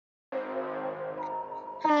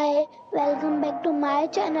Hi, welcome back to my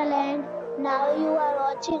channel and now you are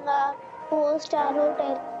watching a 4-star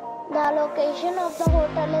hotel. The location of the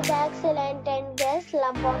hotel is excellent and guests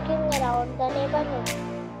love walking around the neighborhood.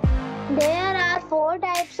 There are 4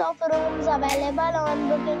 types of rooms available on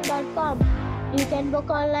booking.com. You can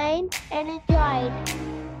book online and enjoy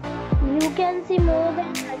it. You can see more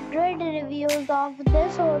than 100 reviews of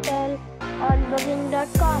this hotel on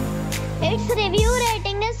booking.com. Its review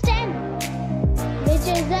rating is 10, which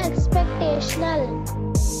is expectational.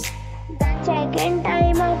 The check-in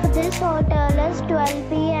time of this hotel is 12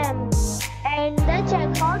 p.m. and the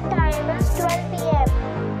check-out time is 12 p.m.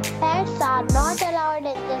 Pets are not allowed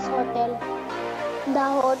in this hotel. The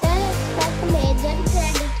hotel accepts major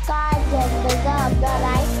credit cards and reserves the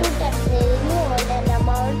right to temporarily hold an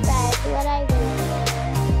amount prior to arrival.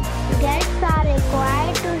 Guests are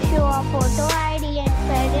required to show a photo ID and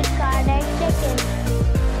credit card at check-in.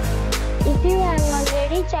 If you have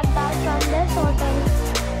already checked out from this hotel,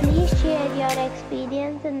 please share your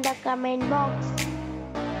experience in the comment box.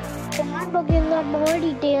 For booking or more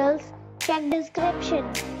details, check description.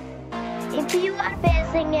 If you are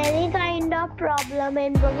facing any kind of problem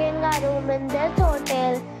in booking a room in this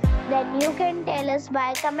hotel, then you can tell us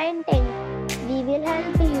by commenting. We will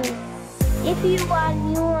help you. If you are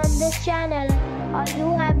new on this channel or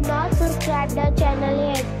you have not subscribed our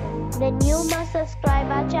channel yet, then you must subscribe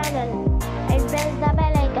our channel and press the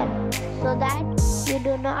bell icon so that you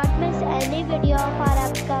do not miss any video of our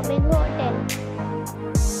upcoming hotel.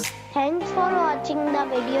 Thanks for watching the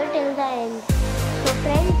video till the end. So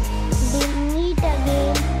friends, we meet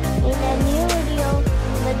again in a new